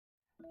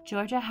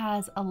Georgia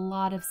has a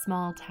lot of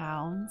small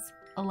towns,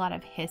 a lot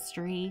of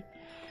history,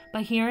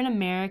 but here in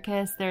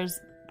Americus, there's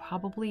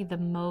probably the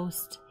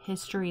most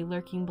history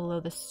lurking below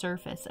the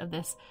surface of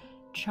this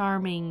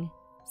charming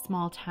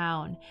small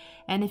town.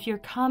 And if you're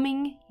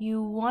coming,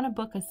 you want to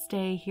book a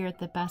stay here at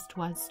the Best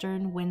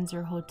Western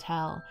Windsor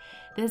Hotel.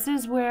 This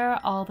is where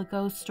all the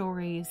ghost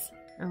stories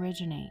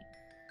originate.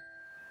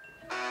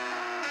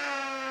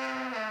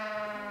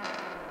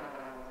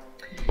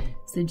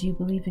 So do you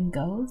believe in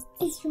ghosts?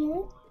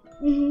 Sure.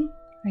 Mm-hmm.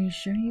 Are you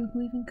sure you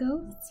believe in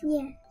ghosts?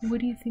 Yeah.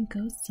 What do you think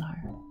ghosts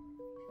are?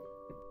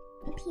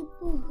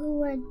 People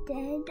who are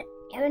dead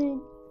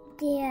and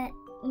they're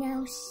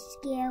now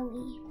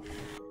scary.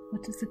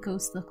 What does a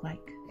ghost look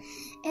like?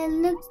 It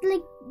looks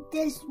like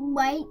this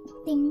white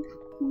thing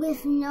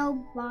with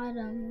no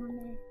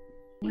bottom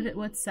on it.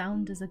 What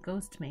sound does a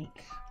ghost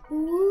make?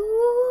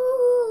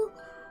 Ooh,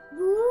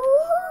 ooh.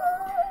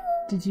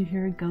 Did you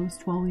hear a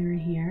ghost while we were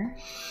here?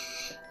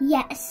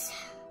 Yes.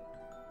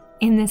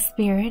 In the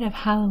spirit of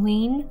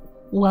Halloween,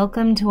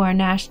 welcome to our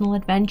national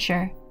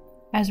adventure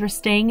as we're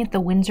staying at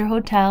the Windsor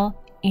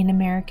Hotel in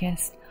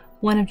Americus,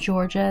 one of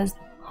Georgia's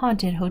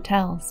haunted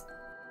hotels.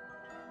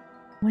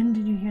 When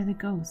did you hear the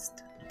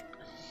ghost?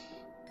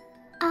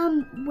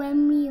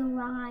 When we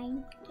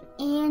arrived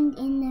and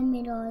in the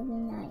middle of the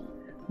night.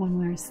 When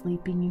we were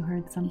sleeping, you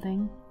heard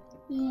something?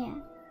 Yeah.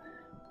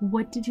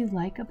 What did you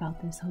like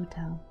about this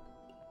hotel?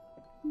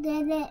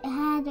 That it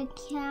had a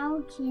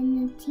couch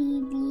and a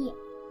TV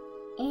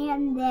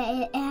and that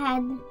it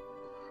had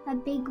a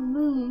big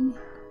room.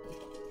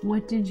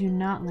 What did you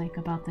not like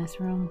about this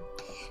room?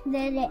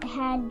 That it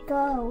had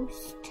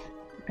ghosts.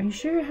 Are you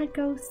sure it had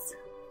ghosts?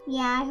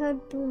 Yeah, I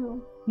heard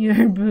boo. You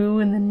heard boo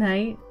in the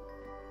night?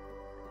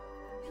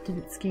 Did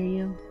it scare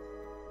you?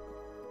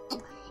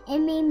 It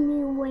made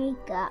me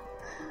wake up.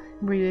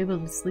 Were you able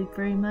to sleep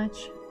very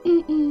much?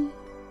 Mm-mm.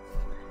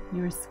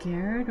 You were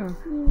scared or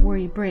were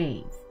you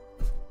brave?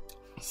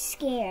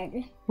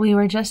 Scared. We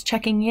were just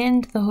checking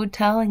into the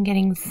hotel and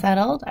getting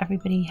settled.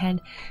 Everybody had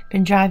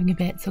been driving a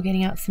bit, so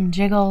getting out some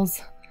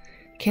jiggles.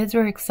 Kids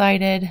were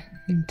excited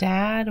and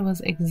Dad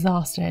was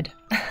exhausted.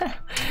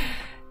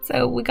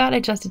 So we got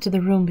adjusted to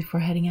the room before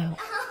heading out.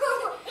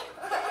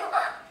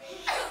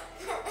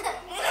 We're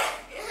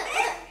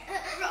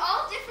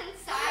all different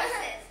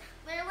sizes.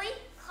 Literally,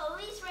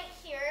 Chloe's right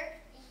here,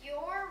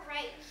 you're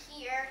right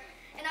here,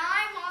 and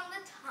I'm on the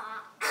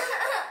top.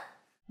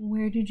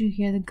 Where did you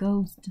hear the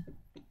ghost?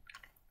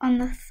 On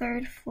the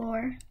 3rd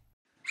floor.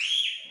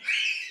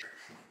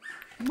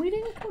 We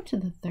didn't go to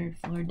the 3rd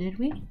floor, did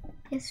we?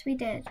 Yes, we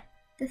did.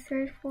 The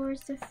 3rd floor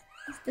is the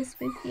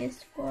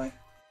spookiest floor.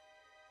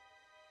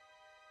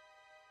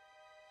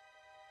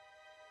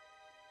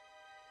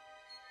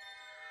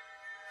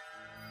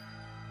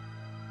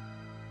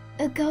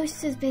 A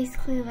ghost is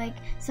basically like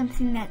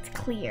something that's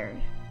clear.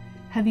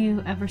 Have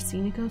you ever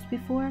seen a ghost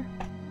before?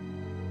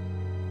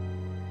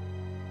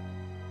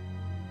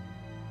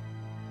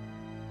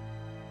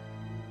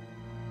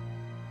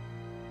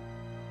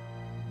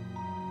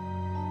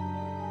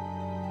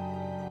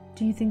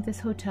 Do you think this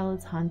hotel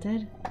is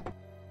haunted?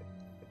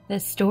 The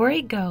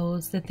story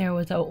goes that there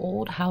was an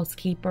old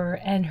housekeeper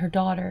and her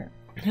daughter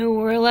who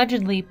were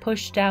allegedly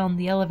pushed down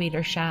the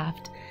elevator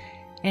shaft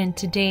and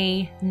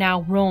today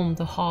now roam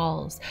the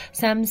halls.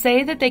 Some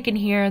say that they can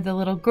hear the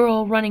little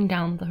girl running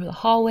down the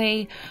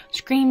hallway,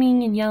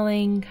 screaming and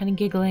yelling, kind of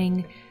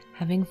giggling,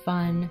 having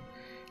fun.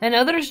 And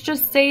others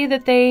just say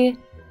that they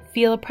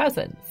feel a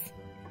presence.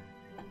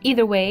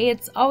 Either way,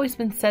 it's always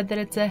been said that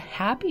it's a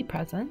happy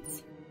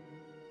presence.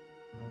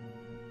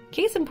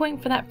 Case in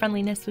point for that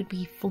friendliness would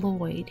be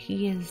Floyd.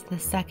 He is the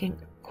second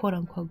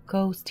quote-unquote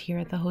ghost here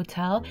at the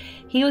hotel.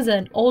 He was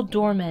an old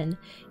doorman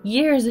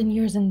years and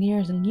years and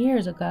years and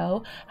years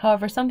ago.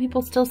 However, some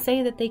people still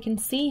say that they can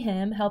see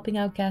him helping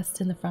out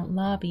guests in the front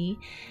lobby.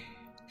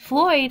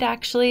 Floyd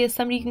actually is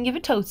somebody you can give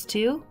a toast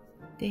to.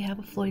 They have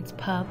a Floyd's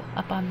Pub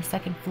up on the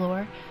 2nd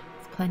floor.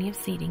 There's plenty of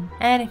seating.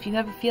 And if you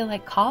ever feel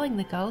like calling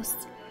the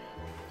ghosts,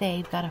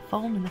 they've got a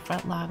phone in the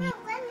front lobby.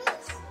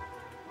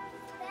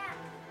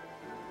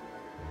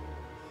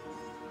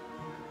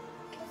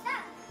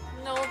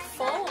 No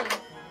phone.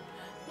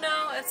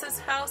 No, it says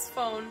house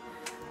phone.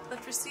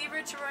 Lift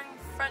receiver to ring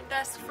front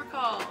desk for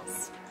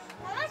calls.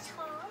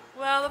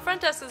 Well, the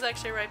front desk is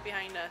actually right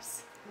behind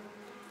us.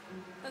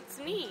 That's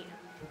neat.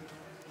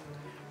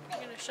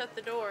 I'm gonna shut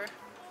the door.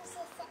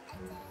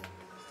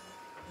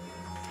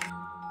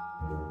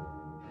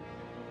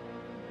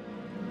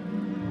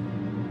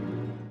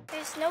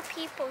 There's no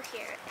people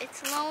here.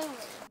 It's lonely.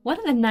 One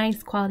of the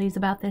nice qualities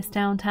about this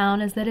downtown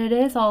is that it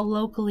is all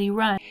locally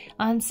run.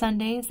 On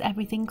Sundays,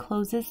 everything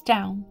closes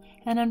down,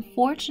 and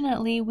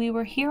unfortunately, we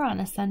were here on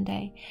a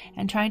Sunday,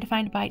 and trying to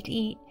find a bite to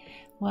eat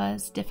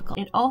was difficult.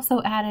 It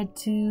also added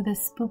to the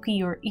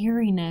spooky or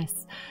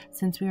eeriness,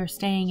 since we were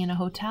staying in a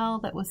hotel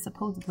that was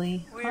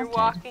supposedly haunted. We're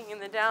walking in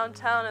the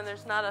downtown and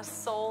there's not a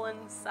soul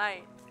in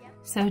sight.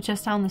 So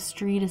just down the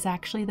street is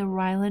actually the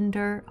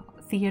Rylander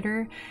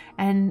theater,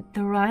 and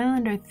the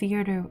Rylander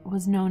Theater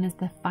was known as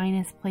the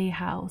finest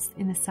playhouse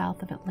in the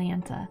south of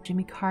Atlanta.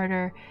 Jimmy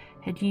Carter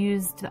had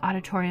used the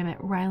auditorium at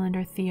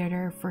Rylander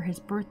Theater for his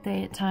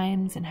birthday at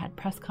times and had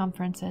press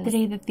conferences.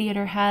 Today the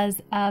theater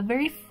has a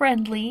very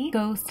friendly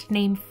ghost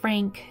named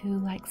Frank who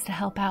likes to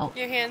help out.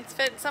 Your hands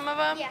fit some of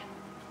them? Yeah.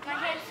 My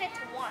hand fits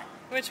one.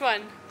 Which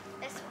one?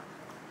 This one.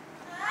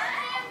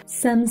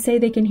 Some say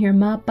they can hear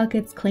mop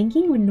buckets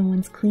clanking when no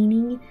one's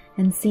cleaning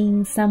and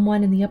seeing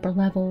someone in the upper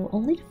level,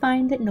 only to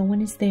find that no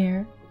one is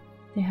there.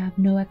 They have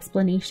no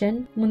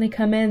explanation. When they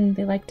come in,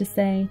 they like to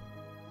say,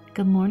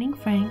 "Good morning,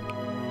 Frank."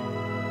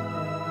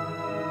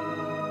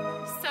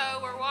 So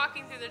we're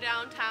walking through the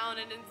downtown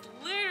and it's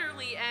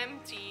literally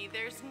empty.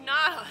 There's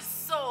not a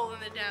soul in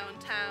the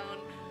downtown.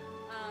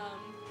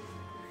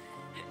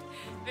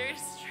 Very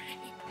strange.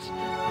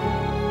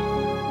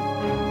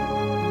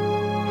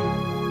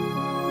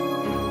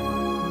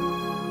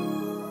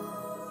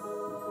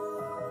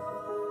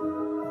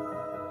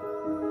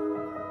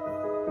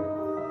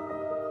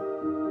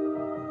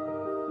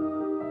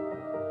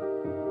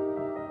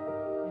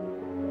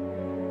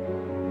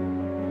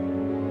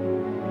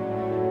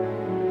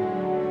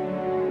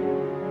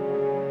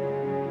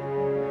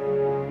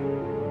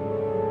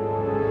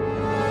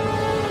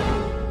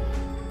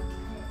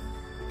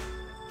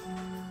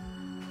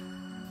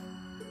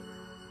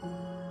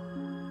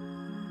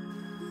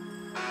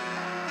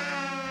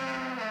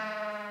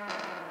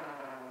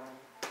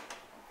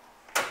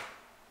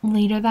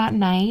 Later that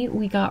night,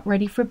 we got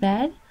ready for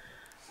bed.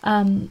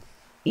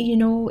 You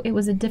know, it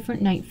was a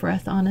different night for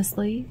us,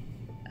 honestly.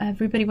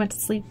 Everybody went to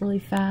sleep really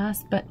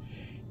fast, but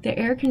the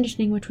air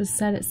conditioning, which was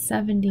set at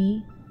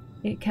 70,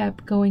 it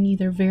kept going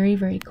either very,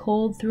 very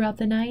cold throughout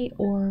the night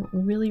or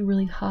really,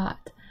 really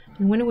hot.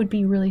 And when it would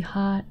be really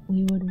hot,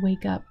 we would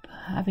wake up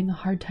having a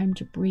hard time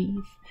to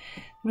breathe.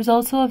 There was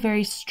also a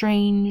very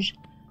strange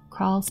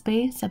crawl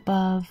space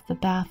above the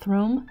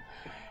bathroom,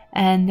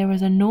 and there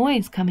was a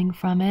noise coming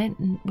from it,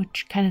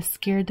 which kind of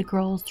scared the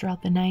girls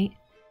throughout the night.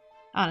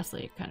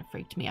 Honestly, it kind of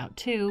freaked me out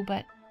too,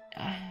 but,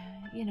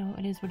 you know,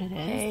 it is what it is.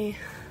 Hey,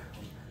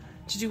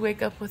 did you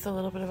wake up with a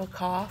little bit of a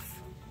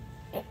cough?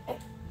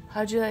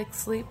 How'd you like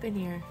sleep in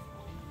here?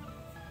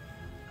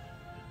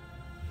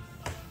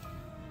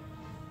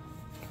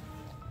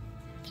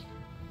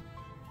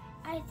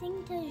 I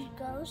think there's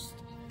ghosts,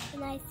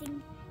 and I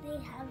think they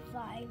have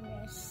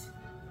virus.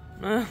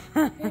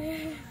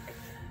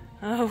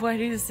 Oh, why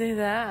do you say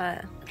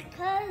that?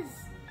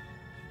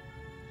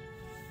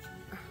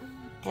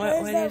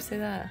 Why do you say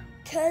that?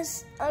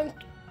 Because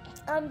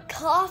I'm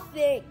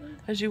coughing.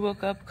 Because you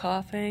woke up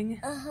coughing?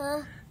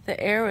 Uh-huh. The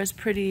air was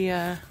pretty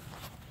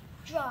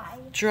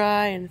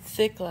dry and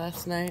thick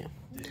last night.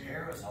 The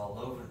air was all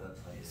over the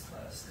place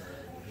last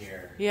night in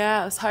here.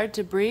 Yeah, it was hard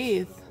to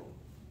breathe.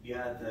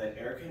 Yeah, the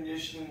air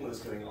conditioning was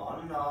going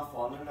on and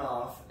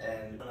off,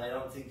 and I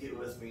don't think it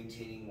was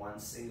maintaining one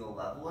single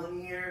level in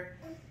here.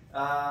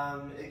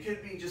 It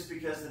could be just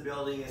because the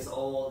building is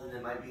old and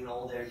it might be an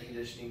old air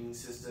conditioning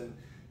system.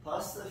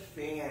 Plus the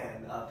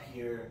fan up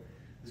here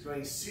was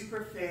going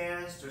super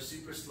fast or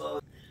super slow.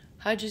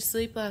 How'd you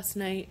sleep last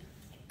night?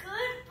 Good,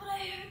 but I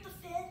heard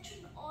the fan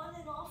turn on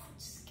and off,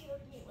 which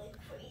scared me like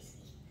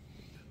crazy.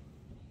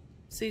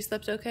 So you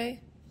slept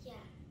okay? Yeah,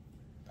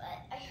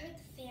 but I heard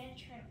the fan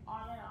turn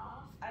on and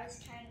off. I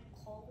was kind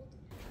of cold.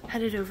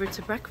 Headed over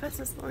to breakfast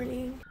this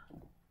morning.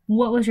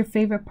 What was your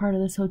favorite part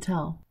of this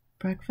hotel?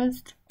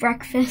 Breakfast?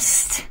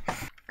 Breakfast.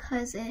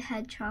 Because it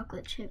had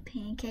chocolate chip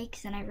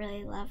pancakes, and I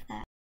really love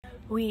that.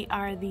 We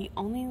are the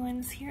only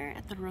ones here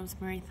at the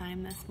Rosemary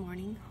Thyme this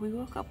morning. We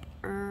woke up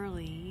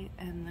early,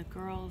 and the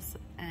girls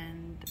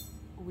and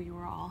we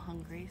were all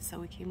hungry, so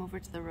we came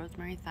over to the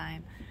Rosemary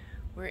Thyme.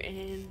 We're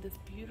in this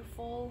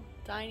beautiful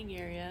dining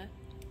area,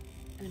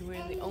 and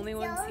we're the only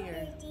ones here.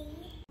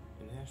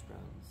 And hash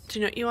browns. Do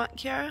you know what you want,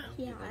 Kiara?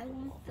 Yeah, I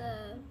want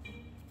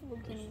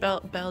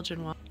the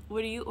Belgian waffle.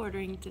 What are you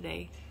ordering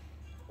today?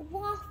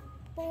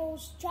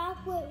 waffles,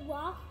 chocolate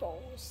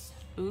waffles.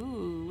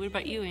 Ooh, what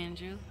about you,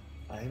 Andrew?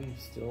 I'm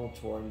still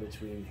torn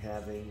between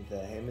having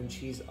the ham and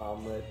cheese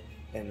omelet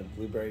and the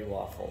blueberry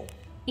waffle.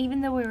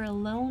 Even though we were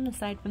alone,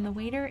 aside from the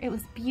waiter, it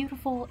was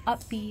beautiful,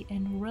 upbeat,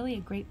 and really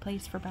a great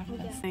place for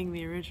breakfast. I'm singing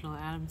the original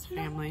Addams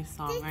Family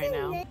song right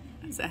now.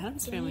 It's the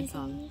Addams Family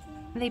song.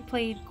 They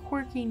played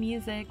quirky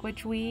music,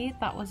 which we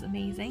thought was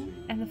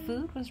amazing, and the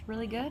food was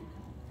really good.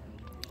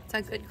 Is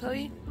that good,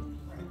 Chloe?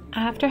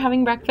 After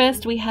having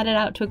breakfast, we headed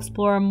out to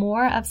explore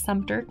more of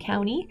Sumter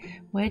County,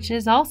 which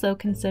is also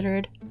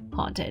considered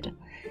haunted.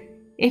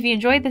 If you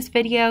enjoyed this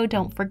video,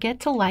 don't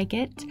forget to like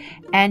it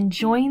and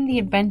join the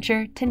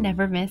adventure to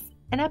never miss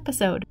an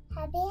episode.